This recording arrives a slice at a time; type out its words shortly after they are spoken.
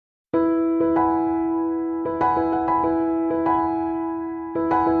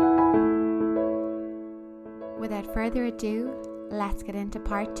further ado, let's get into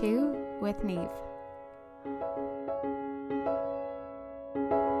part 2 with Neve.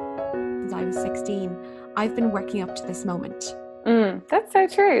 Since I was 16, I've been working up to this moment. That's so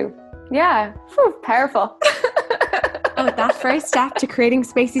true. Yeah. Whew, powerful. Oh, that first step to creating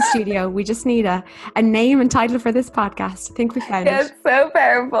Spacey Studio, we just need a name and title for this podcast. I think we found it. It's so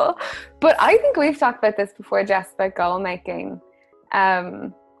powerful. But I think we've talked about this before, Jess, about goal making.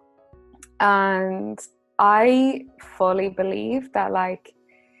 And I fully believe that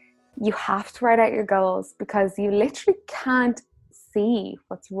you have to write out your goals, because you literally can't see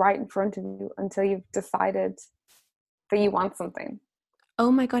what's right in front of you until you've decided that you want something.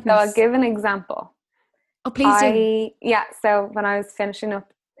 Oh my goodness. So I'll give an example. Oh, please do. Yeah, so when I was finishing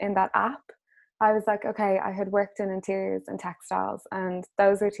up in that app, I was like, okay, I had worked in interiors and textiles, and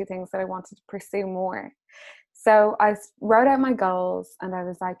those are two things that I wanted to pursue more. So I wrote out my goals, and I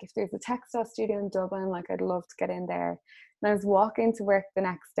was like, if there's a textile studio in Dublin, I'd love to get in there. And I was walking to work the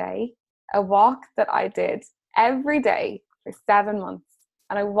next day, a walk that I did every day for 7 months.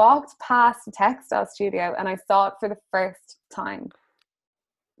 And I walked past a textile studio and I saw it for the first time.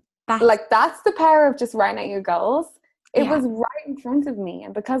 That's the power of just writing out your goals. It was right in front of me.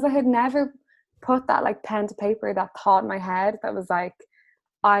 And because I had never put that pen to paper, that thought in my head that was I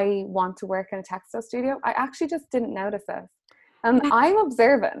want to work in a textile studio, I actually just didn't notice it. And I'm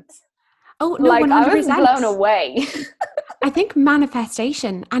observant. Oh, no, 100%. I was blown away. I think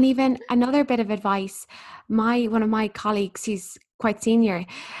manifestation, and even another bit of advice, one of my colleagues, he's quite senior,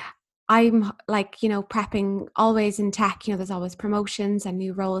 I'm prepping always in tech, there's always promotions and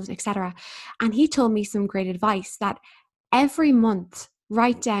new roles, etc. And he told me some great advice that every month,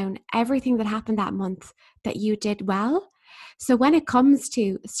 write down everything that happened that month that you did well. So when it comes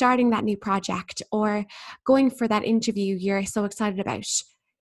to starting that new project or going for that interview you're so excited about,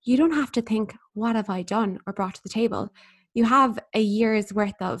 you don't have to think, what have I done or brought to the table? You have a year's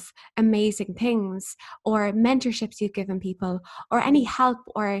worth of amazing things or mentorships you've given people or any help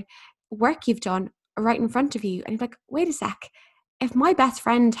or work you've done right in front of you. And you're like, wait a sec, if my best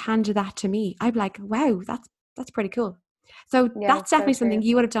friend handed that to me, I'd be like, wow, that's pretty cool. So that's definitely something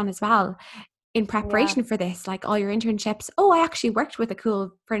you would have done as well in preparation for this, all your internships. Oh, I actually worked with a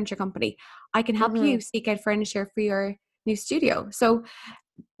cool furniture company. I can help you seek out furniture for your new studio. So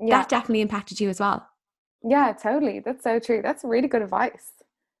that definitely impacted you as well. Yeah, totally. That's so true. That's really good advice.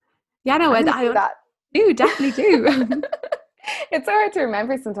 Yeah, no, I do, definitely do. It's hard to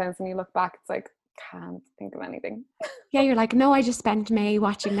remember sometimes when you look back. It's can't think of anything. Yeah, you're like, no, I just spent May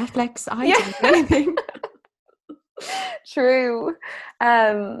watching Netflix. I didn't do anything. True.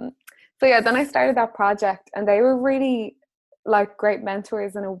 So then I started that project, and they were really great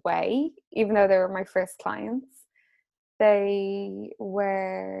mentors in a way, even though they were my first clients. They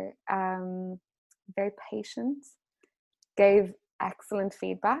were very patient, gave excellent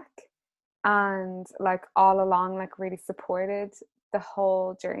feedback, and all along really supported the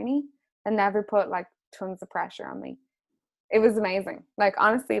whole journey and never put tons of pressure on me. It was amazing.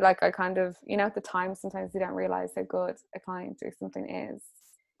 Honestly, I kind of, at the time, sometimes you don't realize how good a client or something is,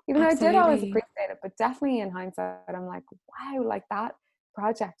 even though I did always appreciate it. But definitely in hindsight, I'm like, wow, that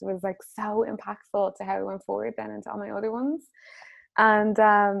project was so impactful to how it went forward then into all my other ones. And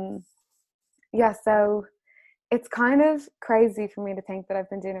so it's kind of crazy for me to think that I've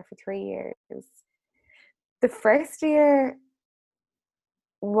been doing it for 3 years. The first year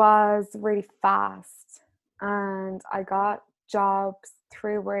was really fast, and I got jobs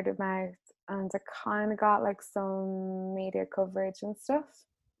through word of mouth, and I kind of got some media coverage and stuff.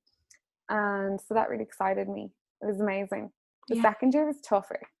 And so that really excited me. It was amazing. The second year was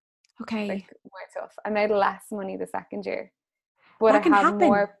tougher. Okay. More tough. I made less money the second year, but I had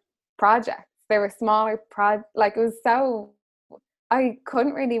more projects. They were smaller it was so, I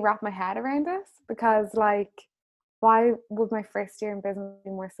couldn't really wrap my head around it, because why would my first year in business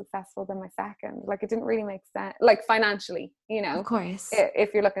be more successful than my second? It didn't really make sense, financially, Of course.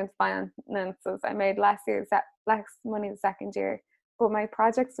 If you're looking at finances, I made less money the second year, but my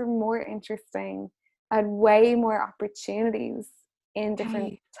projects were more interesting. I had way more opportunities in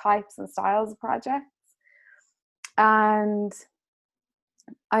different types and styles of projects. And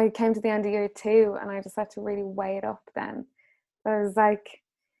I came to the end of year 2, and I just had to really weigh it up then. I was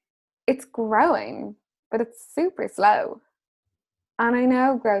it's growing, but it's super slow. And I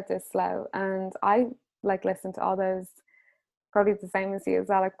know growth is slow. And I listen to all those, probably the same as you as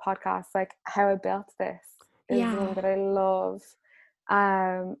well, podcasts, How I Built This is one that I love.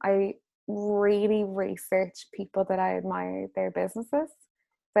 I really research people that I admire their businesses.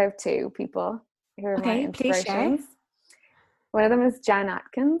 So I have 2 people who are my inspirations. One of them is Jen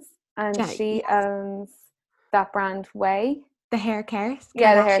Atkins, and she owns that brand Way. The hair care,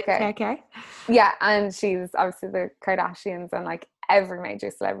 Yeah, the hair Kardashians care. hair care. Yeah, and she's obviously the Kardashians and like every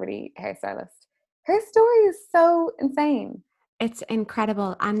major celebrity hairstylist. Her story is so insane. It's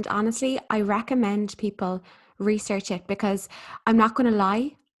incredible. And honestly, I recommend people research it, because I'm not going to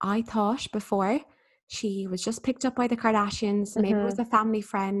lie, I thought before she was just picked up by the Kardashians, maybe it was a family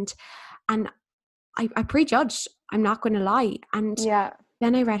friend, and I prejudged, I'm not going to lie. And Yeah,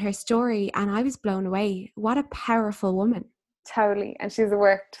 then I read her story and I was blown away. What a powerful woman. totally. And she's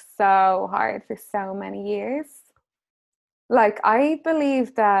worked so hard for so many years. Like, I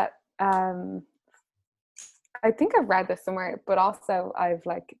believe that, I think I've read this somewhere, but also I've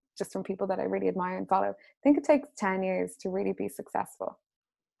like just from people that I really admire and follow, I think it takes 10 years to really be successful.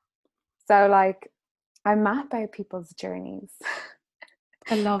 So like I map out people's journeys.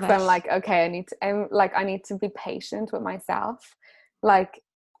 I love Because it. I'm like, okay, I need to be patient with myself. Like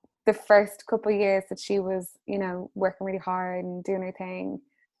the first couple of years that she was, you know, working really hard and doing her thing,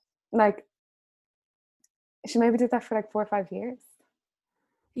 like she maybe did that for like 4 or 5 years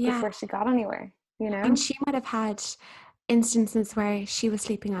Yeah. before she got anywhere, you And know? she might have had instances where she was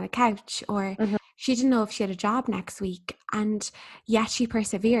sleeping on a couch, or Mhm. she didn't know if she had a job next week, and yet she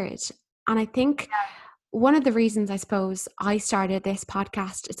persevered. And I think one of the reasons, I suppose, I started this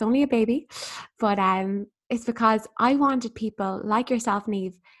podcast, it's only a baby, but it's because I wanted people like yourself,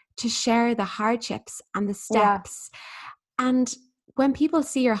 Niamh, to share the hardships and the Yeah. steps. And when people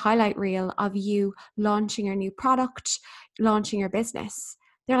see your highlight reel of you launching your new product, launching your business,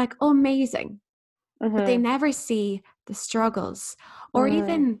 they're like, oh, amazing. But they Mm-hmm. never see the struggles, or Mm.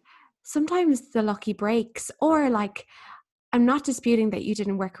 even sometimes the lucky breaks, or like, I'm not disputing that you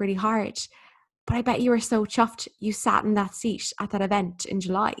didn't work really hard, but I bet you were so chuffed you sat in that seat at that event in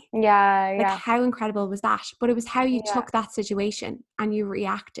July. Yeah, Like, yeah. how incredible was that? But it was how you Yeah. took that situation and you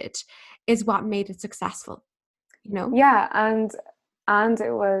reacted is what made it successful, you know? Yeah, and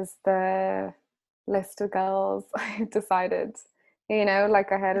it was the list of goals I decided, you know,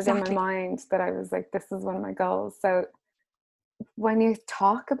 like I had it in my Exactly. mind that I was like, this is one of my goals. So when you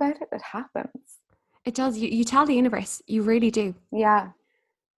talk about it, it happens. It does. You tell the universe, you really do. Yeah,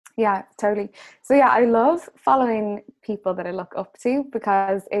 yeah, totally. So yeah, I love following people that I look up to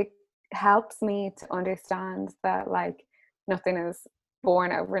because it helps me to understand that like nothing is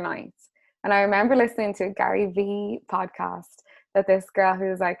born overnight. And I remember listening to a Gary Vee podcast that this girl who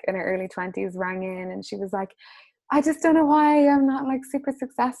was like in her early 20s rang in and she was like, I just don't know why I'm not like super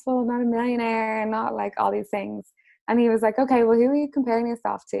successful, not a millionaire, and not like all these things. And he was like, okay, well, who are you comparing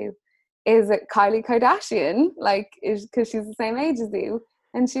yourself to? Is it Kylie Kardashian? Like, is because she's the same age as you?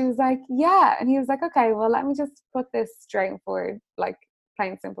 And she was like, yeah. And he was like, okay, well, let me just put this straight forward, like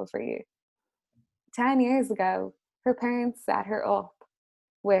plain simple for you. 10 years ago, her parents set her up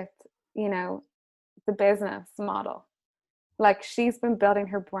with, you know, the business model. Like she's been building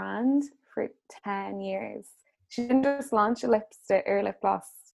her brand for 10 years. She didn't just launch a lipstick or lip gloss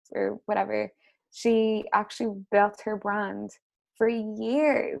or whatever. She actually built her brand for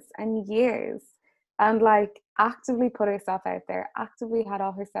years and years and like actively put herself out there, actively had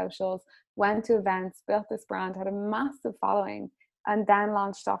all her socials, went to events, built this brand, had a massive following, and then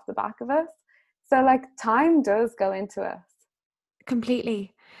launched off the back of it. So like time does go into it,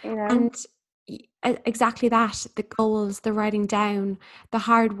 Completely. you know? And exactly that, the goals, the writing down, the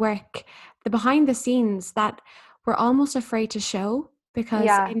hard work, the behind the scenes that we're almost afraid to show because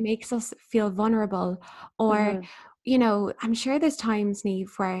Yeah. it makes us feel vulnerable. Or, Mm-hmm. I'm sure there's times, Niamh,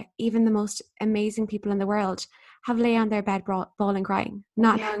 where even the most amazing people in the world have lay on their bed bawling, crying,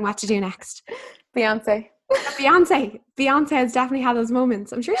 not Yeah. knowing what to do next. Beyonce. Beyonce has definitely had those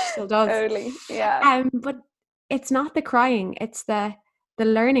moments. I'm sure she still does. Totally. Yeah. But it's not the crying, it's the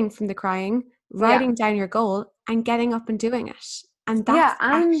learning from the crying, Yeah. writing down your goal and getting up and doing it. And that's Yeah.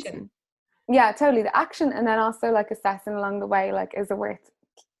 the And action. yeah, totally. The action and then also like assessing along the way, like, is it worth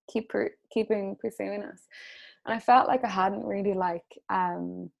keeping pursuing us? And I felt like I hadn't really like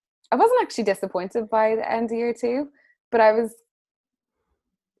I wasn't actually disappointed by the end of year two, but I was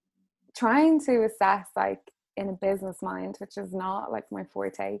trying to assess like in a business mind, which is not like my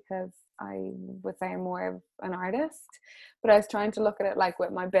forte because I would say I'm more of an artist, but I was trying to look at it like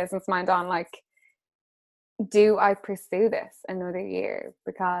with my business mind on, like, do I pursue this another year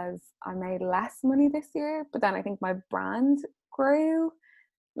because I made less money this year, but then I think my brand grew.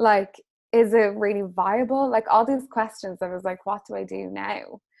 Like, is it really viable? Like all these questions, I was like, what do I do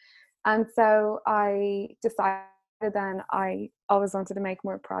now? And so I decided then I always wanted to make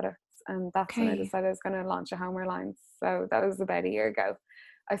more products. And that's when I Okay. decided I was going to launch a homeware line. So that was about a year ago.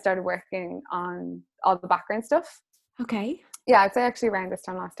 I started working on all the background stuff. Okay. Yeah, I'd say actually around this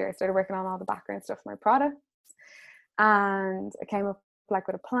time last year, I started working on all the background stuff for my products. and I came up like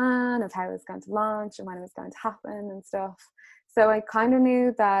with a plan of how it was going to launch and when it was going to happen and stuff. So I kind of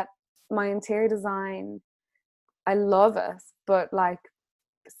knew that my interior design, I love it, but like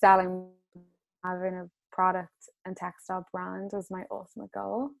selling, having a product and textile brand was my ultimate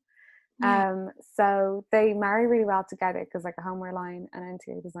goal. Yeah, So they marry really well together because like a homeware line and an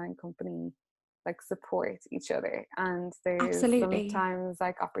interior design company like support each other, and there's absolutely. sometimes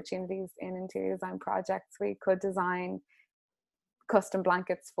like opportunities in interior design projects where you could design custom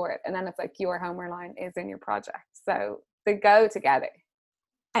blankets for it, and then it's like your homeware line is in your project, so they go together.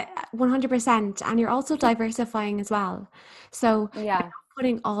 100%. And you're also diversifying as well. So you're Yeah, not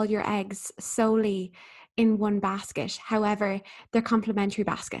putting all your eggs solely in one basket. However, they're complementary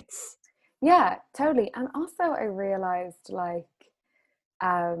baskets. yeah, totally. And also I realized like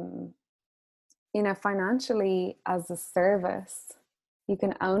um financially as a service, you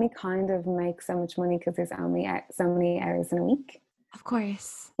can only kind of make so much money because there's only so many hours in a week. Of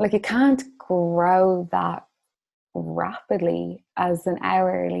course, Like you can't grow that rapidly as an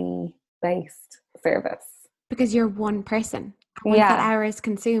hourly based service. because you're one person. Once that Yeah. hour is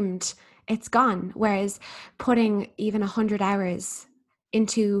consumed, it's gone. Whereas putting even 100 hours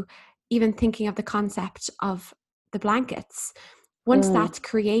into even thinking of the concept of the blankets, once Mm. that's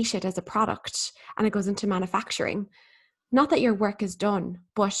created as a product and it goes into manufacturing, not that your work is done,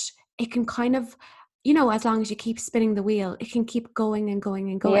 but it can kind of, as long as you keep spinning the wheel, it can keep going and going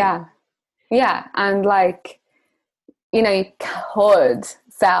and going. Yeah. Yeah. And like, you could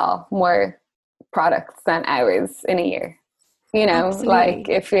sell more products than hours in a year, like Absolutely.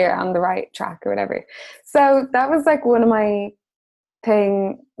 if you're on the right track or whatever. So that was like one of my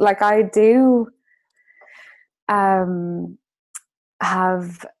like I do um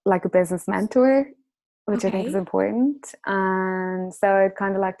have like a business mentor, which I think is Okay. important. And so I'd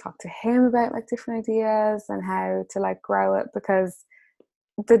kind of like talk to him about like different ideas and how to like grow it, because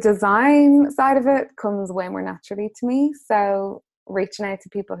the design side of it comes way more naturally to me. So reaching out to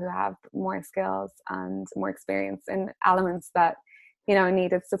people who have more skills and more experience in elements that, I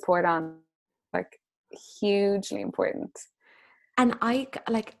needed support on, like hugely important. And I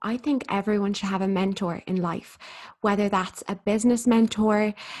think everyone should have a mentor in life, whether that's a business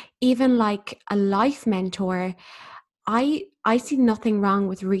mentor, even like a life mentor. I see nothing wrong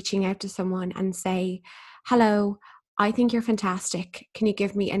with reaching out to someone and say, "Hello, I think you're fantastic. Can you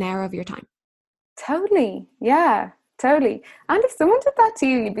give me an hour of your time?" Totally. Yeah, totally. And if someone did that to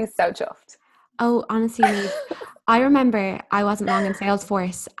you, you'd be so chuffed. Oh, honestly, Neve, I remember I wasn't long in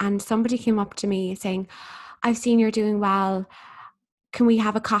Salesforce and somebody came up to me saying, "I've seen you're doing well. Can we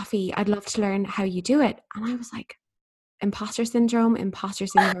have a coffee? I'd love to learn how you do it." And I was like, imposter syndrome, imposter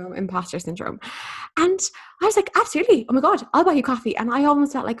syndrome, imposter syndrome. And I was like, absolutely. Oh my God, I'll buy you coffee. And I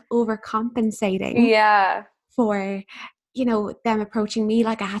almost felt like overcompensating Yeah. for, them approaching me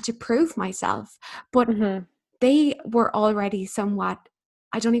like I had to prove myself. But Hmm. they were already somewhat,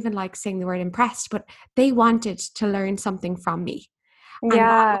 I don't even like saying the word impressed, but they wanted to learn something from me. And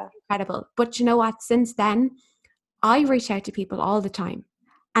that was Yeah. incredible. But you know what? Since then, I reach out to people all the time.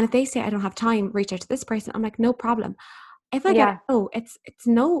 And if they say I don't have time, reach out to this person. I'm like, no problem. If I get Yeah. a no, it's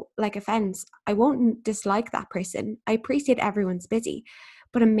no like offense. I won't dislike that person. I appreciate everyone's busy,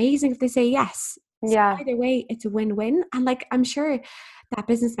 but amazing if they say yes. So Yeah. either way, it's a win-win. And like I'm sure that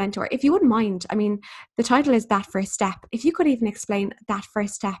business mentor, if you wouldn't mind, I mean, the title is That First Step. If you could even explain that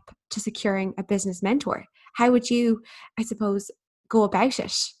first step to securing a business mentor, how would you, I suppose, go about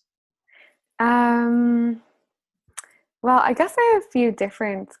it? Um, well, I guess I have a few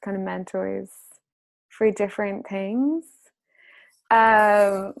different kind of mentors for different things.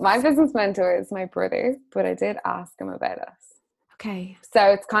 My business mentor is my brother, but I did ask him about it. Okay.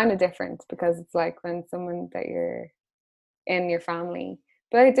 So it's kind of different because it's like when someone that you're in your family.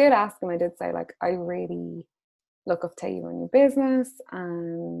 But I did ask him, I did say, like, I really look up to you in your business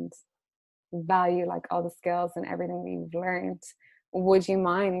and value like all the skills and everything that you've learned. Would you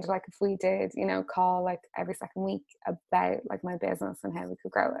mind like if we did, call like every second week about like my business and how we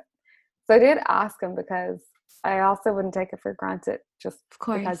could grow it? So I did ask him because I also wouldn't take it for granted just Of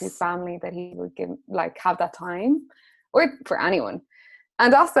because he's course. family that he would give like have that time, or for anyone.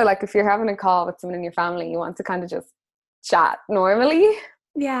 And also like if you're having a call with someone in your family, you want to kind of just chat normally.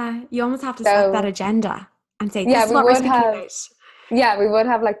 Yeah, you almost have to set that So agenda and say, this yeah, is what we're speaking about. we would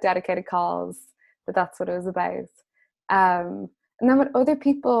have like dedicated calls, but that's what it was about. And then with other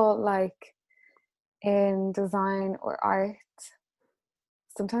people like in design or art,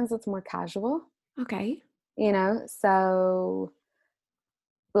 sometimes it's more casual, Okay. so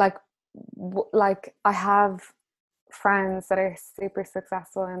like like I have friends that are super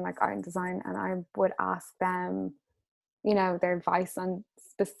successful in like art and design, and I would ask them you know, their advice on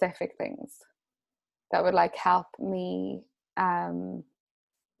specific things that would like help me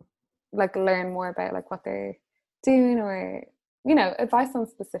like learn more about like what they're doing, or you know, advice on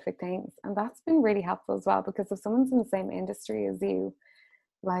specific things. And that's been really helpful as well, because if someone's in the same industry as you,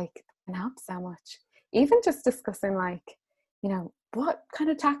 like, it can help so much. Even just discussing like, you know, what kind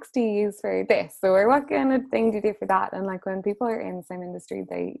of tax do you use for this, or what kind of thing do you do for that? And like when people are in the same industry,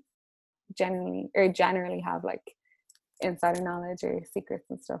 they generally have like insider knowledge or secrets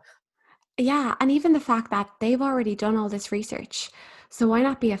and stuff. Yeah, and even the fact that they've already done all this research, so why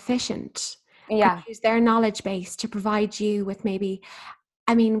not be efficient and Yeah. use their knowledge base to provide you with maybe,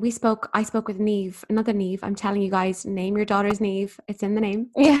 I mean, I spoke with Neve, another Neve. I'm telling you guys, name your daughter's Neve. It's in the name.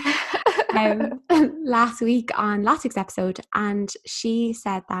 Yeah. Last week on last week's episode, and she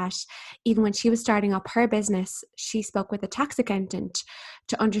said that even when she was starting up her business, she spoke with a tax accountant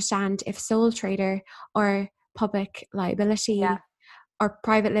to understand if sole trader or public Yeah, liability or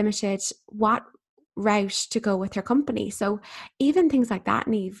private limited, what route to go with her company. So even things like that,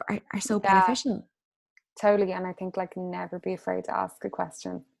 Neve, are so yeah, beneficial. totally. And I think like never be afraid to ask a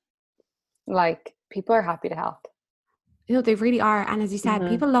question. Like people are happy to help. You know, they really are. And as you said, Hmm.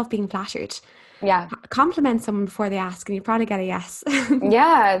 people love being flattered. Yeah. Compliment someone before they ask, and you probably get a yes.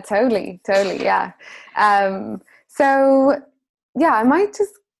 Yeah, totally, totally. Yeah. So yeah, I might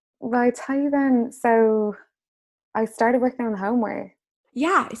just, well, I tell you then. So I started working on homeware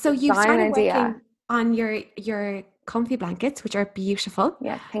Yeah. So you've design started idea. working on your comfy blankets, which are beautiful.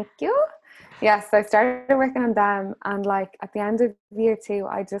 Yeah, thank you. Yes, I started working on them, and like at the end of year two,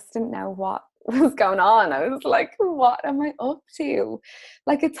 I just didn't know what was going on. I was like, what am I up to?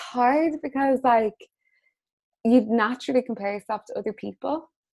 Like it's hard because like you'd naturally compare yourself to other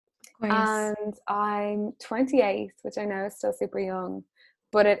people. Of course. And I'm 28, which I know is still super young,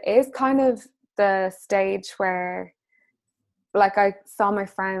 but it is kind of the stage where like I saw my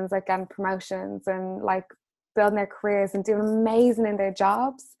friends like getting promotions and like building their careers and doing amazing in their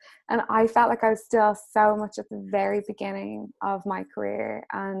jobs, and I felt like I was still so much at the very beginning of my career.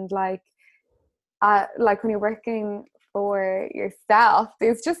 And like when you're working for yourself,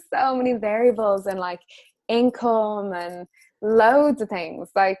 there's just so many variables and like income and loads of things.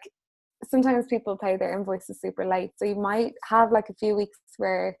 Like sometimes people pay their invoices super late, so you might have like a few weeks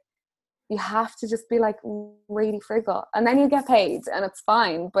where you have to just be like really frugal, and then you get paid and it's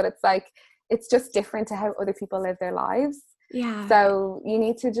fine. But it's like it's just different to how other people live their lives. Yeah. So you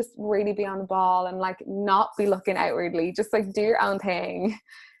need to just really be on the ball and like not be looking outwardly, just like do your own thing,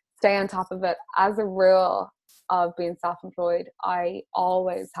 stay on top of it. As a rule of being self-employed, I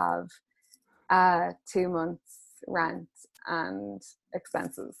always have 2 months rent and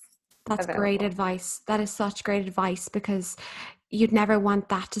expenses That's great available. advice. That is such great advice, because you'd never want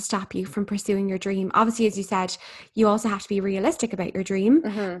that to stop you from pursuing your dream. Obviously, as you said, you also have to be realistic about your dream,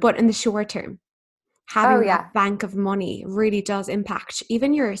 Hmm. but in the short term, Oh having that yeah. bank of money really does impact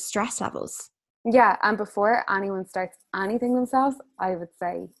even your stress levels. Yeah, and before anyone starts anything themselves, I would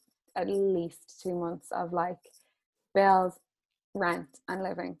say at least 2 months of like bills, rent, and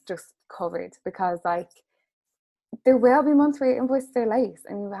living just covered, because like there will be months where your invoices are late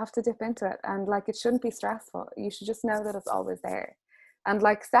and you have to dip into it, and like it shouldn't be stressful. You should just know that it's always there, and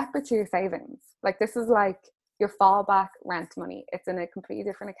like separate to your savings. Like this is like your fallback rent money. It's in a completely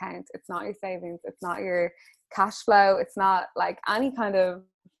different account. It's not your savings. It's not your cash flow. It's not like any kind of.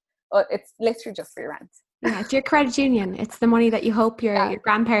 It's literally just for your rent. Yeah, it's your credit union. It's the money that you hope Yeah. your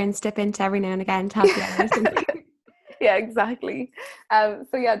grandparents dip into every now and again to help you out or something. Yeah, exactly.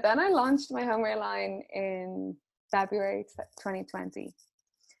 So yeah, then I launched my homeware line in February 2020.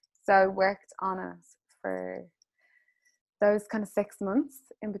 So I worked on it for those kind of 6 months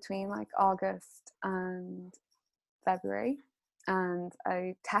in between like August and February. And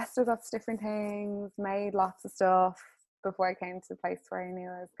I tested lots of different things, made lots of stuff before I came to the place where I knew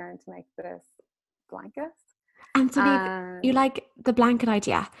I was going to make this blanket. And so, Neve, you And like the blanket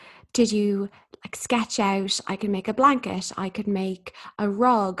idea. Did you like sketch out, I could make a blanket, I could make a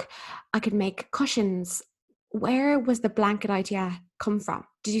rug, I could make cushions? Where was the blanket idea come from?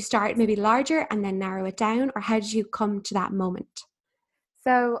 Did you start maybe larger and then narrow it down, or how did you come to that moment?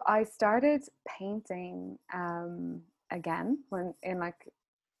 so I started painting again when in like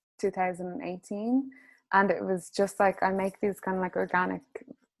 2018, and it was just like I make these kind of like organic,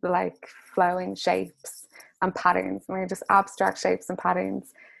 like flowing shapes and patterns, and they're just abstract shapes and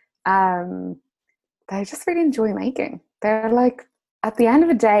patterns that I just really enjoy making. They're like at the end of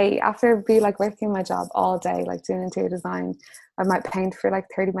the day, after be like working my job all day, like doing interior design, I might paint for like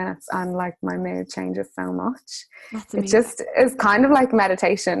 30 minutes and like my mood changes so much. That's It amazing. just is kind of like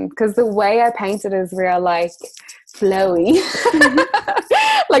meditation, because the way I paint it is real like flowy.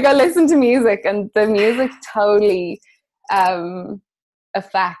 Like I listen to music and the music totally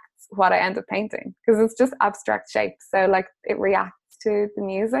affects what I end up painting, because it's just abstract shapes. So like it reacts to the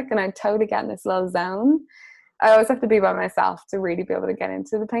music and I totally get in this little zone. I always have to be by myself to really be able to get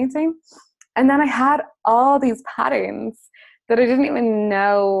into the painting. And then I had all these patterns that I didn't even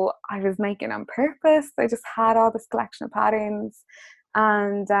know I was making on purpose. I just had all this collection of patterns,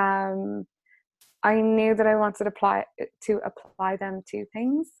 and I knew that I wanted to apply them to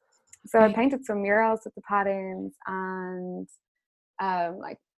things. So I painted some murals with the patterns, and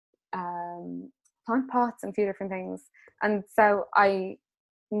like plant pots and a few different things. And so I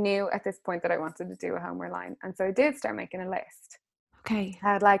knew at this point that I wanted to do a homeware line, and so I did start making a list. Okay.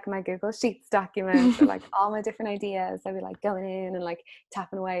 I had like my Google Sheets document with like all my different ideas. I'd be like going in and like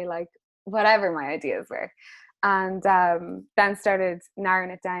tapping away like whatever my ideas were, and then started narrowing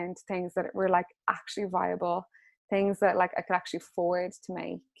it down to things that were like actually viable, things that like I could actually afford to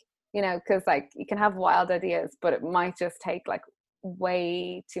make, you know, because like you can have wild ideas but it might just take like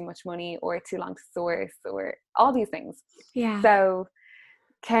way too much money or too long to source or all these things. Yeah. So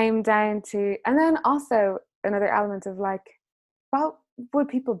came down to, and then also another element of like, what would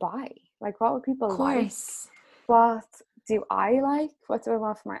people buy? Like, what would people Of course. like? What do I like? What do I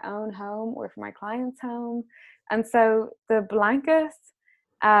want for my own home or for my client's home? And so the blankets,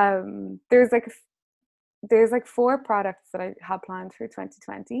 there's like 4 products that I had planned for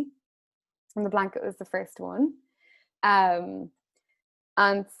 2020, and the blanket was the first one.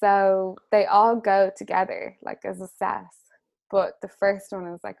 And so they all go together like as a set, but the first one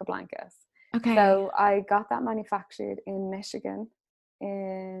is like a blanket. Okay. So I got that manufactured in Michigan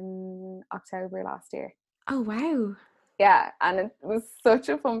in October last year. Oh, wow. Yeah, and it was such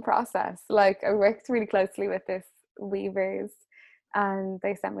a fun process. Like I worked really closely with this weavers, and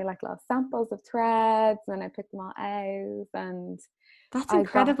they sent me like little samples of threads, and I picked them all out, and That's I got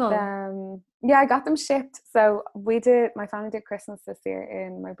incredible. them. Yeah, I got them shipped. So my family did Christmas this year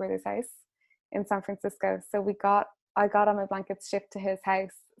in my brother's house in San Francisco. So I got all my blankets shipped to his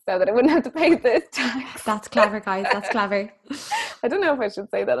house so that I wouldn't have to pay this tax. That's clever, guys. That's clever. I don't know if I should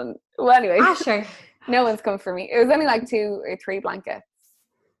say that. Well, anyway, Sure. No one's come for me. It was only like 2 or 3 blankets.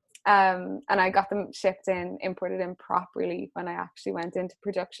 And I got them imported in properly when I actually went into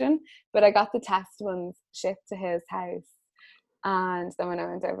production. But I got the test ones shipped to his house. And then when I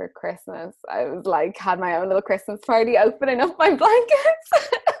went over Christmas, I was like, had my own little Christmas party opening up my blankets.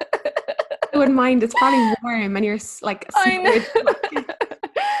 I wouldn't mind. It's probably warm and you're like, I know.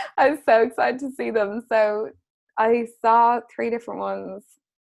 I was so excited to see them. So I saw 3 different ones,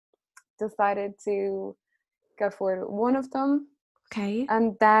 decided to go forward with one of them. Okay.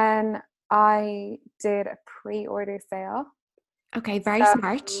 And then I did a pre-order sale. Okay, very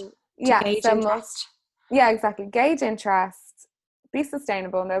smart to gauge interest. Yeah, exactly. Gauge interest, be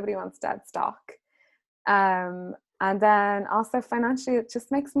sustainable. Nobody wants dead stock. And then also financially, it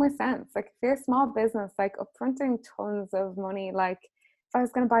just makes more sense. Like if you're a small business, like upfronting tons of money, like if I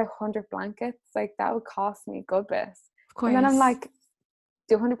was going to buy 100 blankets, like that would cost me a good bit. Of course. And then I'm like,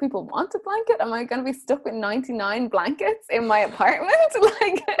 do 100 people want a blanket? Am I going to be stuck with 99 blankets in my apartment?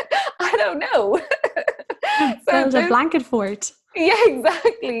 Like, I don't know. Build a blanket fort. Yeah,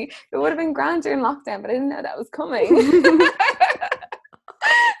 exactly. It would have been grand during lockdown, but I didn't know that was coming.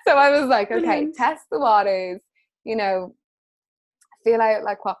 So I was like, okay, test the waters, you know, feel out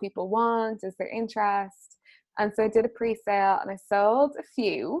like what people want, is there interest? And so I did a pre-sale and I sold a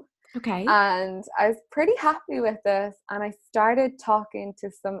few. Okay. And I was pretty happy with this, and I started talking to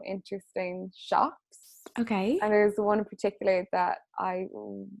some interesting shops. Okay. And there's one in particular that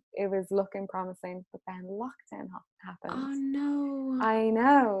it was looking promising, but then lockdown happened. Oh no. I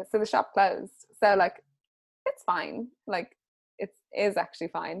know. So the shop closed. So like, it's fine. Like it is actually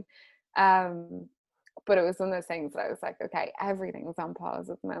fine. But it was one of those things that I was like, okay, everything's on pause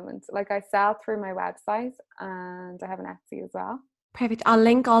at the moment. Like I sell through my website and I have an Etsy as well. Perfect. I'll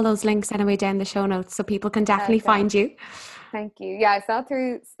link all those links anyway down the show notes so people can definitely find you. Thank you. Yeah, I sell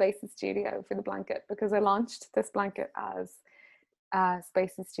through Spaces Studio for the blanket because I launched this blanket as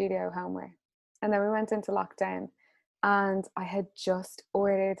Spaces Studio homeware. And then we went into lockdown and I had just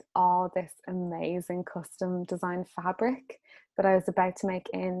ordered all this amazing custom design fabric that I was about to make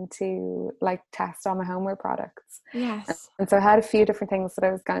into like test all my homeware products. Yes. And so I had a few different things that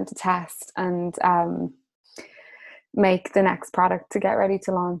I was going to test and make the next product to get ready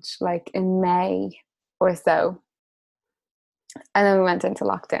to launch like in May or so. And then we went into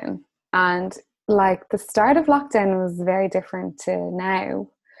lockdown. And like the start of lockdown was very different to now.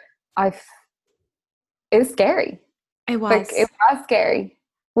 I It was scary. It Like was. it was scary.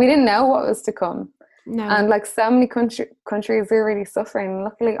 We didn't know what was to come. And No. like so many countries were really suffering.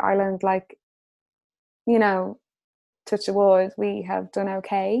 Luckily Ireland, like, you know, touch of wood, we have done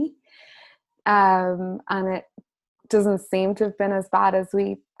okay. And it doesn't seem to have been as bad as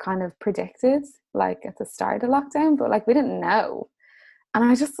we kind of predicted, like at the start of lockdown, but like we didn't know. And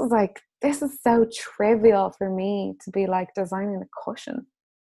I just was like, this is so trivial for me to be like designing a cushion.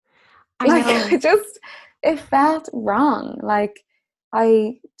 I Like know. it felt wrong. Like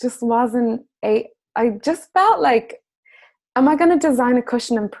I just wasn't I just felt like, am I going to design a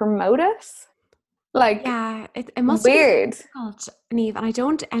cushion and promote it? Like Yeah, it must have been weird. difficult, Neve, and I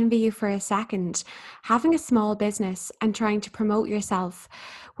don't envy you for a second. Having a small business and trying to promote yourself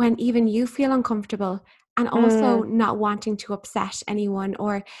when even you feel uncomfortable and also Mm, not wanting to upset anyone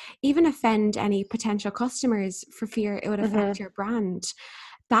or even offend any potential customers for fear it would hmm. affect your brand.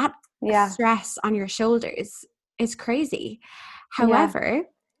 That Yeah. stress on your shoulders is crazy. Yeah. However,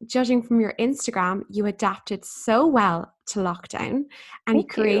 judging from your Instagram, you adapted so well to lockdown and you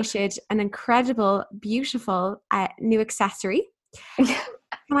Thank you. created an incredible, beautiful new accessory. Yeah,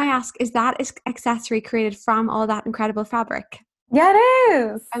 Can I ask, is that accessory created from all that incredible fabric? yeah, it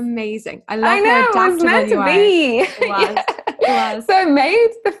is. Amazing. I I love how know, it was adaptable meant you to are. It be. was. It Yeah. was.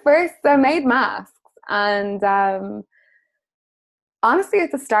 So I made masks, and honestly,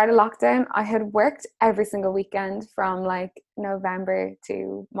 at the start of lockdown, I had worked every single weekend from like November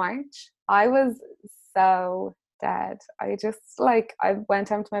to March. I was so dead. I went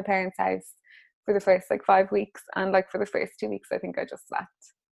home to my parents' house for the first like 5 weeks, and like for the first 2 weeks, I think I just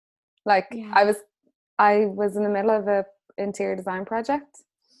slept. Like Yeah. I was in the middle of a interior design project,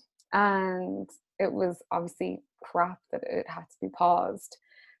 and it was obviously crap that it had to be paused.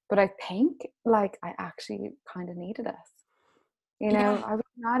 But I think like I actually kind of needed it. Yeah. I would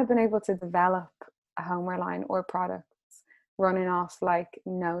not have been able to develop a homeware line or products running off like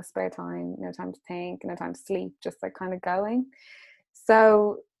no spare time, no time to think, no time to sleep, just like kind of going.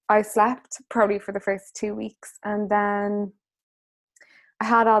 So I slept probably for the first 2 weeks, and then I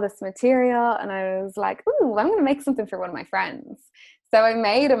had all this material and I was like, ooh, I'm going to make something for one of my friends. So I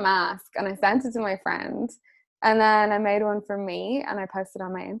made a mask and I sent it to my friend. And then I made one for me and I posted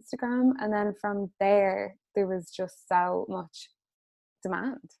on my Instagram. And then from there was just so much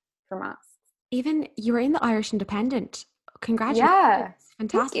demand for masks. Even you were in the Irish Independent. Yeah. Congratulations.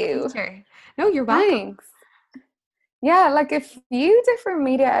 Thank Fantastic you. feature. No, you're welcome. Thanks. Yeah, like a few different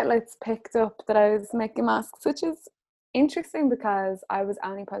media outlets picked up that I was making masks, which is interesting because I was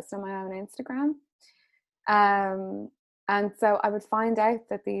only posting on my own Instagram. Um, and so I would find out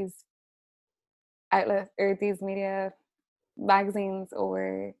that these outlets or these media magazines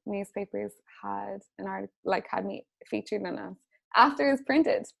or newspapers had an art like had me featured in it after it was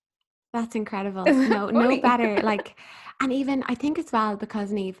printed. That's incredible. Isn't that No funny? better. Like, and even I think as well,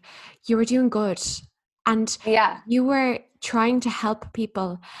 because Neve, you were doing good and Yeah. you were trying to help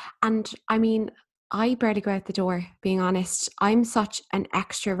people. And I mean, I barely go out the door, being honest. I'm such an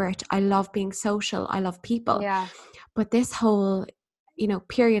extrovert. I love being social. I love people. Yeah. But this whole,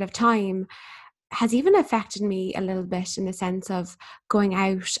 period of time has even affected me a little bit in the sense of going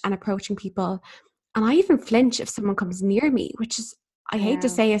out and approaching people. And I even flinch if someone comes near me, which is, I hate to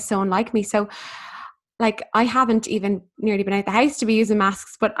Yeah. say, is so unlike me. So, like, I haven't even nearly been out the house to be using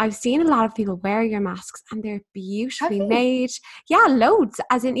masks, but I've seen a lot of people wear your masks and they're Have beautifully you? made. Yeah, loads,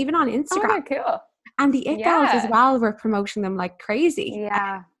 as in even on Oh, Instagram. they're cool. And the It Gals as Yeah. well were promoting them like crazy.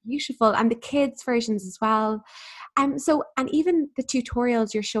 Yeah. Beautiful. And the kids' versions as well. And even the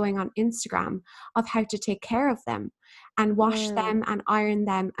tutorials you're showing on Instagram of how to take care of them and wash Mm, them and iron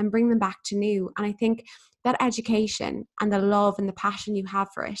them and bring them back to new. And I think that education and the love and the passion you have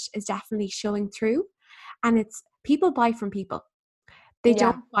for it is definitely showing through. And it's people buy from people. They yeah.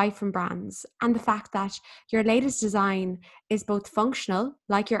 don't buy from brands. And the fact that your latest design is both functional,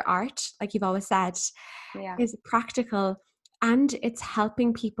 like your art, like you've always said, Yeah. is practical, and it's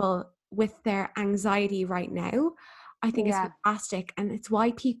helping people with their anxiety right now, I think is Yeah. fantastic. And it's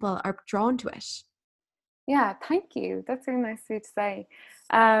why people are drawn to it. Yeah. Thank you. That's really nice of you to say.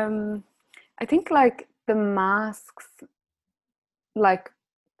 Um, I think like the masks, like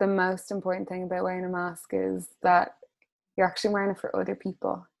the most important thing about wearing a mask is that you're actually wearing it for other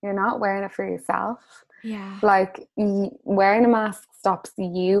people. You're not wearing it for yourself. Yeah. Like wearing a mask stops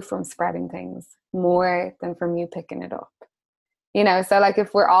you from spreading things more than from you picking it up. So like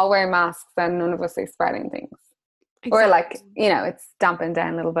if we're all wearing masks, then none of us are spreading things. Or like, Exactly. it's dampened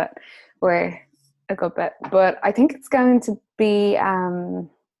down a little bit or a good bit. But I think it's going to be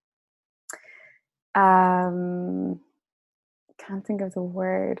can't think of the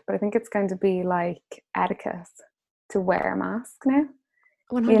word, but I think it's going to be like etiquette to wear a mask now.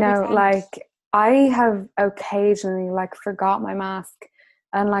 100%. Like I have occasionally like forgot my mask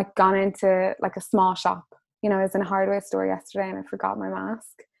and like gone into like a small shop. I was in a hardware store yesterday and I forgot my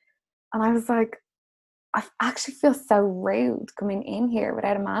mask. And I was like, I actually feel so rude coming in here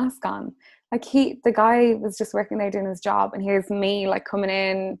without a mask on. Like the guy was just working there doing his job, and here's me like coming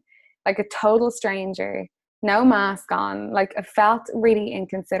in like a total stranger, no mask on. Like I felt really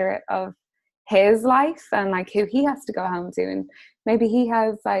inconsiderate of his life and like who he has to go home to, and maybe he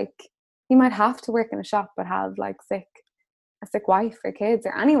might have to work in a shop but have like a sick wife or kids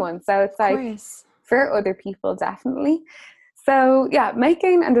or anyone. So it's Of like course. for other people, definitely. So yeah,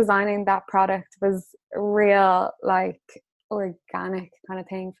 making and designing that product was a real like organic kind of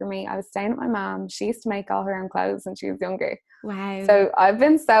thing for me. I was staying at my mom. She used to make all her own clothes when she was younger. Wow. So I've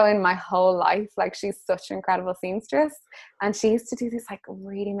been sewing my whole life. Like she's such an incredible seamstress, and she used to do these like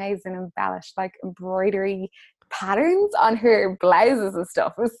really amazing embellished like embroidery patterns on her blouses and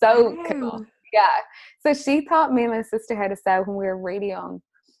stuff. It was so cool. Wow. Yeah. So she taught me and my sister how to sew when we were really young.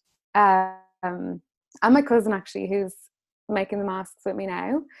 And my cousin actually, who's making the masks with me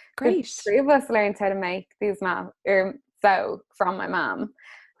now. The Great. three of us learned how to make these masks or sew from my mom,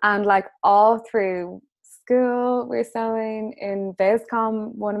 and like all through school we're sewing. In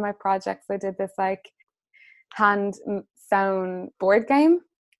Viscom, one of my projects, I did this like hand sewn board game.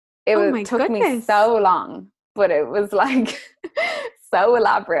 Oh my Took me goodness. so long, but it was like so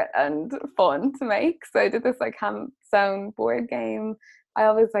elaborate and fun to make. So I did this like hand sewn board game. I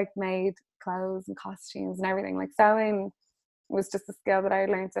always like made clothes and costumes and everything. Like sewing was just a skill that I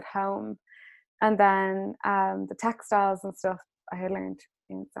learned at home. And then the textiles and stuff I had learned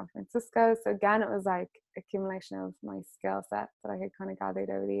in San Francisco. So again, it was like accumulation of my skill set that I had kind of gathered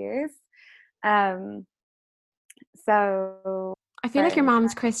over the years. Um, so I feel like your sorry.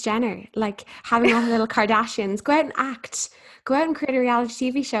 mom's Kris Jenner, like having all the little Kardashians go out and act, go out and create a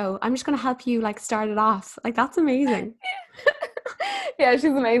reality TV show. I'm just going to help you like start it off. Like that's amazing. Yeah, she's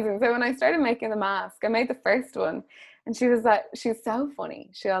amazing. So when I started making the mask, I made the first one, and she was like, she's so funny.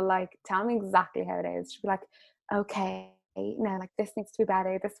 She'll like tell me exactly how it is. She'll be like, okay, no, like this needs to be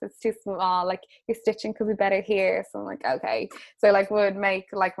better. This was too small. Like your stitching could be better here. So I'm like, okay. So like would make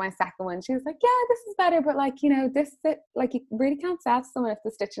like my second one. She was like, yeah, this is better, but like like you really can't say to someone if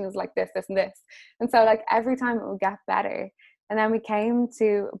the stitching is like this, and this. And so like every time it would get better. And then we came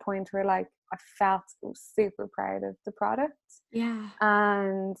to a point where like I felt super proud of the product. Yeah.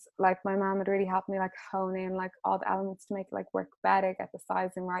 And like my mom had really helped me like hone in like all the elements to make it like work better, get the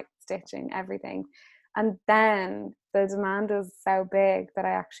sizing right, stitching, everything. And then the demand was so big that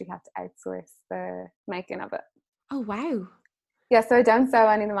I actually had to outsource the making of it. Oh, wow. Yeah, so I don't sew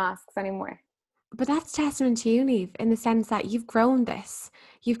any of the masks anymore. But that's testament to you, Niamh, in the sense that you've grown this,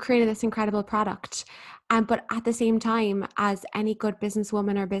 you've created this incredible product. But at the same time, as any good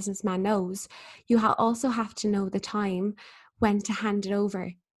businesswoman or businessman knows, you also have to know the time when to hand it over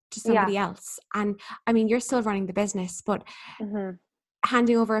to Yeah. somebody else. And I mean, you're still running the business, but Mm-hmm.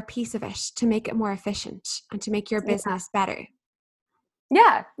 handing over a piece of it to make it more efficient and to make your Yeah. business better.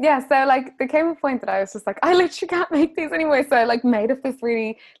 Yeah. So like there came a point that I was just like, I literally can't make these anymore. So I like made up this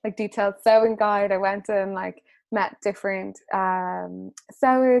really like detailed sewing guide. I went and like met different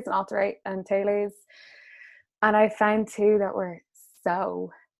sewers and tailors. And I found two that were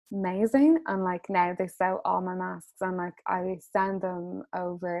so amazing. And like now they sew all my masks, and like I send them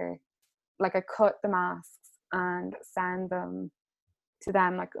over, like I cut the masks and send them to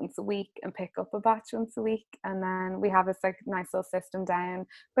them like once a week and pick up a batch once a week. And then we have this like nice little system down.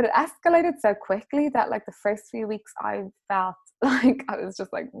 But it escalated so quickly that like the first few weeks I felt like I was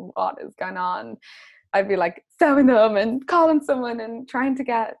just like, what is going on? I'd be like sewing them and calling someone and trying to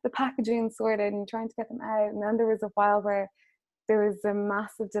get the packaging sorted and trying to get them out. And then there was a while where there was a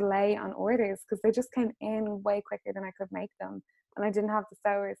massive delay on orders because they just came in way quicker than I could make them. And I didn't have the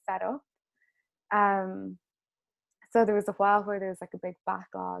sewers set up. So there was a while where there was like a big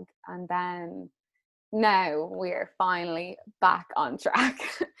backlog, and then now we're finally back on track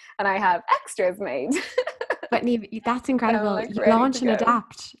and I have extras made. But Niamh, that's So I'm incredible. like You ready to launch and go.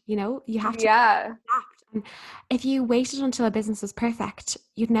 adapt, you have to Yeah. adapt. And if you waited until a business was perfect,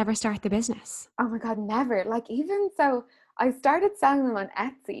 you'd never start the business. Oh my God, never. Like even so, I started selling them on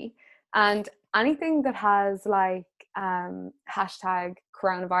Etsy, and anything that has like hashtag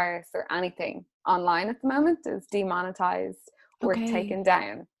coronavirus or anything online at the moment is demonetized or Okay. taken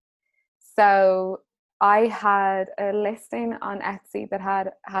down. So I had a listing on Etsy that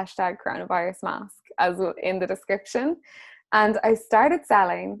had hashtag coronavirus mask as in the description. And I started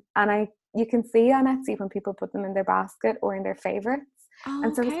selling, and you can see on Etsy when people put them in their basket or in their favorites.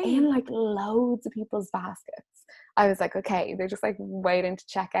 And so it was in like loads of people's baskets. I was like, okay, they're just like waiting to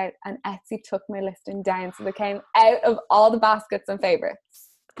check out. And Etsy took my listing down. So they came out of all the baskets and favorites.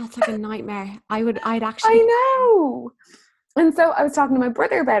 That's like a nightmare. I'd actually. I know. And so I was talking to my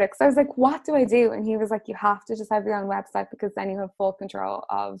brother about it, because I was like, what do I do? And he was like, you have to just have your own website, because then you have full control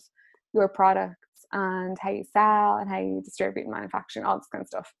of your products and how you sell and how you distribute and manufacture and all this kind of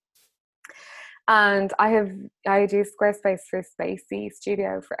stuff. And I used Squarespace for Spacey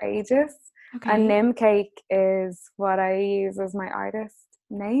Studio for ages. Okay. And Nimcake is what I use as my artist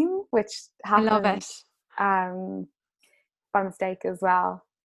name, which happened I love it. By mistake as well.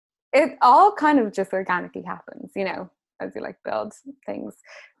 It all kind of just organically happens, you know, as you like build things.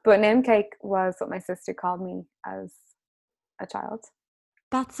 But Nimcake was what my sister called me as a child.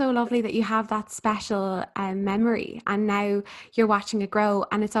 That's so lovely that you have that special memory, and now you're watching it grow,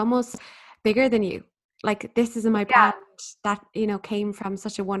 and it's almost bigger than you. Like, this is my brand that, you know, came from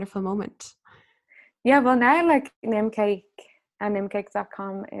such a wonderful moment. Yeah, well, now like Nimcake and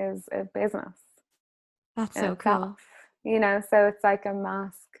nimcake.com is a business. That's so cool. You know, so it's like a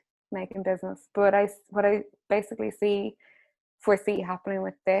mask making business. But what I basically foresee happening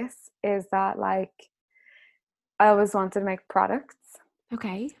with this is that, like, I always wanted to make products.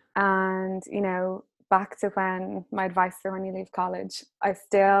 Okay. And, you know, back to when my advice for when you leave college, I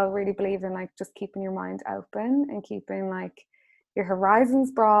still really believe in like just keeping your mind open and keeping like your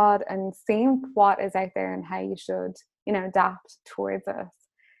horizons broad and seeing what is out there and how you should, you know, adapt towards it.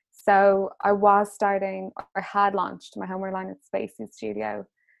 So I was starting, or had launched my homeware line at Spacey Studio,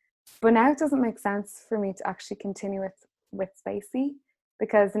 but now it doesn't make sense for me to actually continue with Spacey,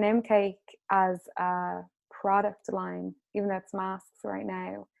 because Nimcake as a product line, even though it's masks right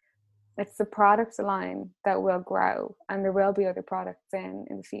now, it's the product line that will grow, and there will be other products in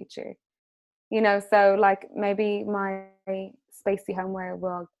the future, you know. So like maybe my Spacey homeware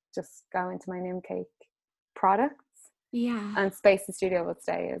will just go into my Nimcake products, and Spacey Studio will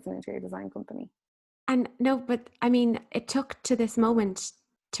stay as an interior design company. And no, but I mean, it took to this moment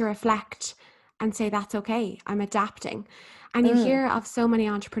to reflect and say, that's okay, I'm adapting. And you hear of so many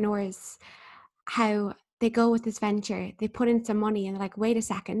entrepreneurs how they go with this venture, they put in some money and they're like, wait a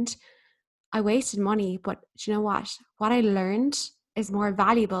second, I wasted money, but do you know what I learned is more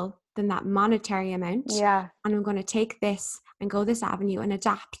valuable than that monetary amount. Yeah. And I'm going to take this and go this avenue and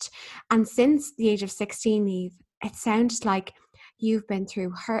adapt. And since the age of 16, Eve, it sounds like you've been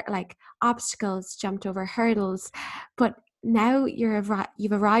through like obstacles, jumped over hurdles, but now you've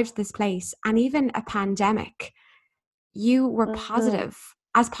arrived at this place. And even a pandemic, you were positive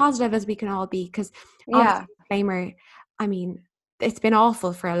as we can all be, because disclaimer, I mean, it's been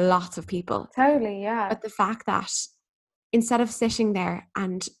awful for a lot of people. Totally, yeah. But the fact that instead of sitting there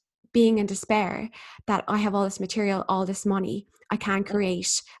and being in despair that I have all this material, all this money, I can't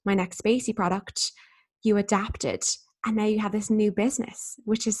create my next Spacey product, you adapted, and now you have this new business,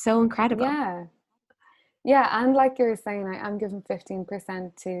 which is so incredible. Yeah, and like you were saying, I'm giving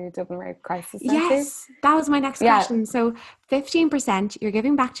 15% to Dublin Rape Crisis Centre. Yes, that was my next question. So 15% you're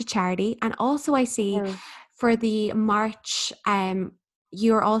giving back to charity, and also I see for the March,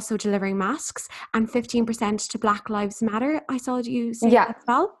 you're also delivering masks, and 15% to Black Lives Matter. I saw you say that as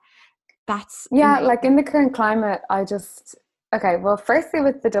well. That's amazing. Like in the current climate, well, firstly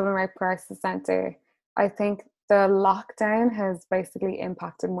with the Dublin Rape Crisis Centre, I think the lockdown has basically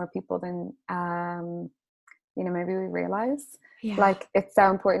impacted more people than you know, maybe we realize. Like, it's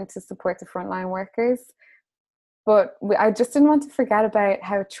so important to support the frontline workers, but I just didn't want to forget about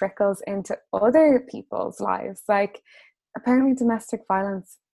how it trickles into other people's lives. Like, apparently domestic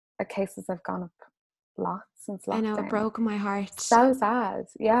violence cases have gone up lots since lockdown. I know, it broke my heart. So sad.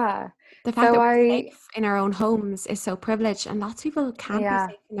 Yeah. The fact that we're safe in our own homes is so privileged, and lots of people can't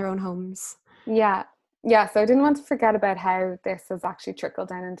be safe in their own homes. Yeah, so I didn't want to forget about how this has actually trickled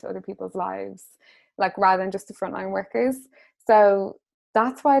down into other people's lives, like rather than just the frontline workers. So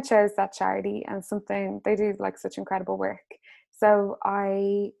that's why I chose that charity, and something they do like such incredible work. So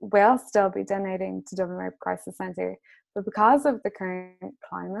I will still be donating to Dublin Rape Crisis Centre, but because of the current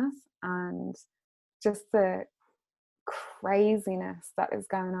climate and just the craziness that is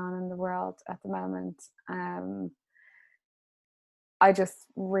going on in the world at the moment, I just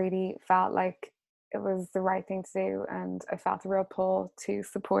really felt like it was the right thing to do, and I felt a real pull to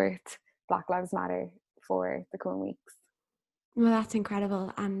support Black Lives Matter for the coming weeks. Well, that's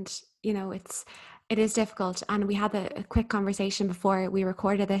incredible. And, you know, it is difficult. And we had a quick conversation before we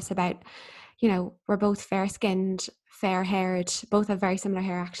recorded this about, you know, we're both fair-skinned, fair-haired, both have very similar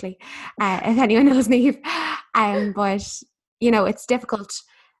hair, actually, if anyone knows Niamh. But it's difficult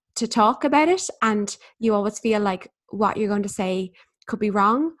to talk about it, and you always feel like what you're going to say could be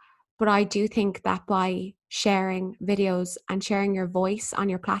wrong. But I do think that by sharing videos and sharing your voice on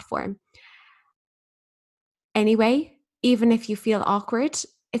your platform anyway, even if you feel awkward,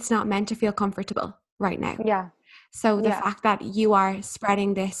 it's not meant to feel comfortable right now. Yeah. So the fact that you are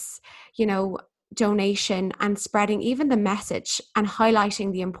spreading this, donation and spreading even the message and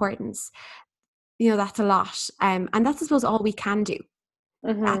highlighting the importance, that's a lot. And that's, I suppose, all we can do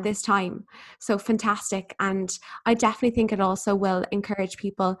at this time. So fantastic. And I definitely think it also will encourage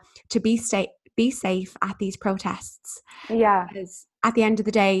people to be safe at these protests. Yeah. Because at the end of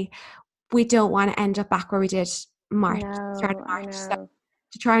the day, we don't want to end up back where we did March, start of March. So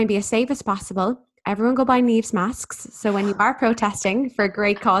to try and be as safe as possible, everyone go buy Niamh's masks. So when you are protesting for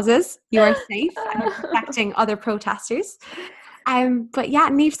great causes, you are safe and you're protecting other protesters. But yeah,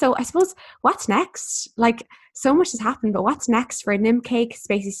 Niamh, so I suppose what's next? Like, so much has happened, but what's next for Nim Cake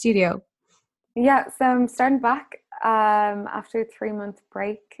Spacey Studio? Yeah, so I'm starting back after a 3-month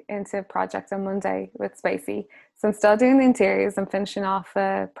break into a project on Monday with Spacey. So I'm still doing the interiors. I'm finishing off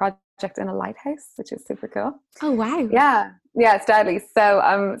a project in a lighthouse, which is super cool. Oh, wow. Yeah, it's deadly. So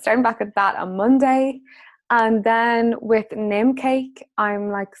I'm starting back at that on Monday. And then with Nim Cake, I'm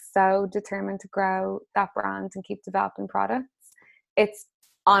like so determined to grow that brand and keep developing products. It's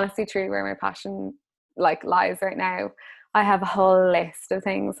honestly truly where my passion like lies right now. I have a whole list of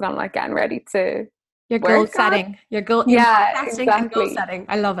things that I'm like getting ready to your goal setting. Your goal, exactly. And goal setting.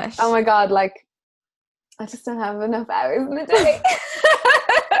 I love it. Oh my god, like I just don't have enough hours in the day.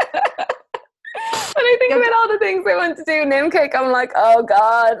 When I think about all the things I want to do, Nim Cake, I'm like, oh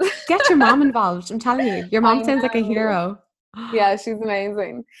god. Get your mom involved. I'm telling you, your mom sounds like a hero. Yeah, she's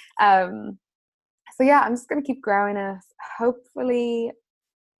amazing. So yeah, I'm just gonna keep growing it. Hopefully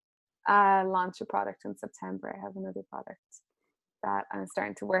launch a product in September. I have another product that I'm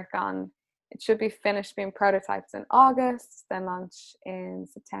starting to work on. It should be finished being prototyped in August, then launch in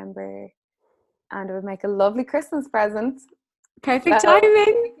September, and it would make a lovely Christmas present. Perfect timing.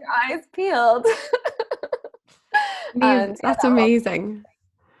 Keep your eyes peeled. And that's amazing.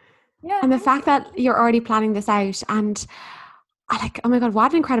 Yeah. And the fact that you're already planning this out, and I like, oh my god,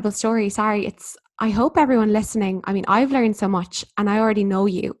 what an incredible story. Sorry, I hope everyone listening, I mean, I've learned so much, and I already know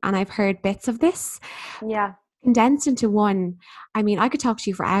you, and I've heard bits of this. Yeah. Condensed into one. I mean, I could talk to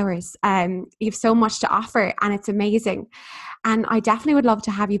you for hours. You have so much to offer, and it's amazing. And I definitely would love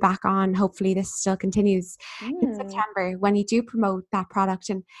to have you back on. Hopefully this still continues in September when you do promote that product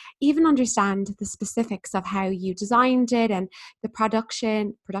and even understand the specifics of how you designed it and the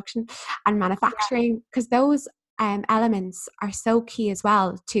production and manufacturing, because those elements are so key as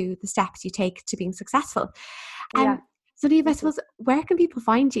well to the steps you take to being successful. So Niamh, I suppose, where can people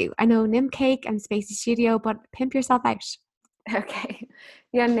find you? I know Nim Cake and Spacey Studio, but pimp yourself out. Okay.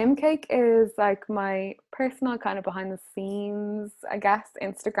 Yeah, Nim Cake is like my personal kind of behind the scenes, I guess,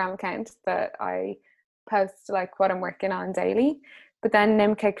 Instagram account that I post like what I'm working on daily. But then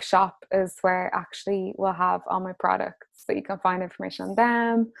Nim Cake Shop is where actually we'll have all my products. So you can find information on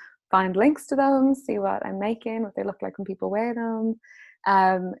them, find links to them, see what I'm making, what they look like when people wear them.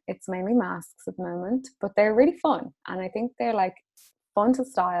 It's mainly masks at the moment, but they're really fun. And I think they're like fun to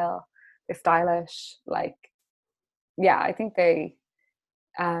style. They're stylish, like, yeah, I think they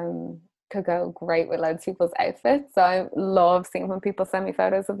could go great with loads of people's outfits. So I love seeing when people send me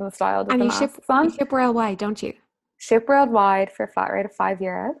photos of them styled with the masks on. You ship worldwide, don't you? Ship worldwide for a flat rate of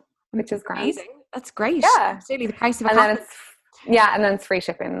 €5, which is grand. Amazing. That's great. Yeah, absolutely the price of a and coffee. then it's free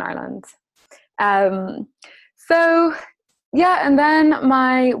shipping in Ireland. So yeah, and then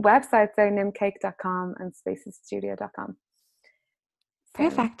my websites are nimcake.com and spaceystudio.com.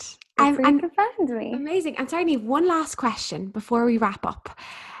 Perfect. And you can find me. Amazing. And sorry, Niamh, one last question before we wrap up.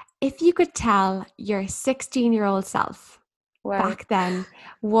 If you could tell your 16-year-old self back then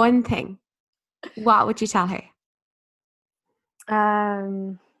one thing, what would you tell her? I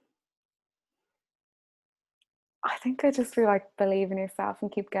think I'd just be like, believe in yourself and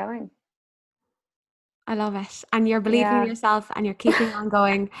keep going. I love it. And you're believing in yourself and you're keeping on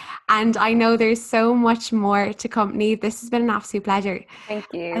going. And I know there's so much more to come. Niamh, this has been an absolute pleasure. Thank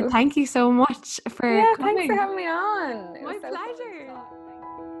you. And thank you so much for coming. Thanks for having me on. My pleasure.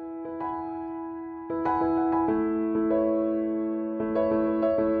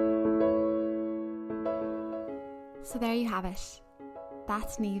 So there you have it.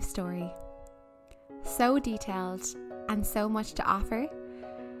 That's Niamh's story. So detailed and so much to offer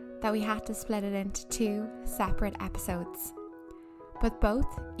that we had to split it into 2 separate episodes, but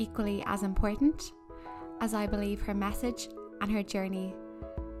both equally as important, as I believe her message and her journey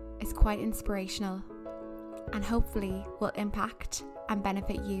is quite inspirational and hopefully will impact and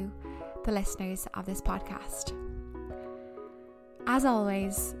benefit you, the listeners of this podcast. As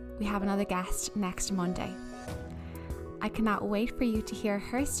always, we have another guest next Monday. I cannot wait for you to hear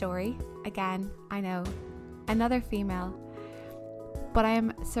her story. Again, I know, another female, but I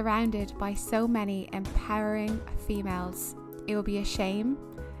am surrounded by so many empowering females. It would be a shame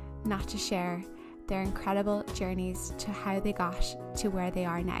not to share their incredible journeys to how they got to where they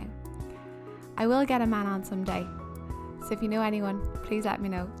are now. I will get a man on someday, so if you know anyone, please let me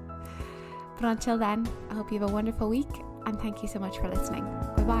know. But until then, I hope you have a wonderful week, and thank you so much for listening.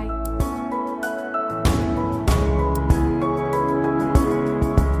 Bye-bye.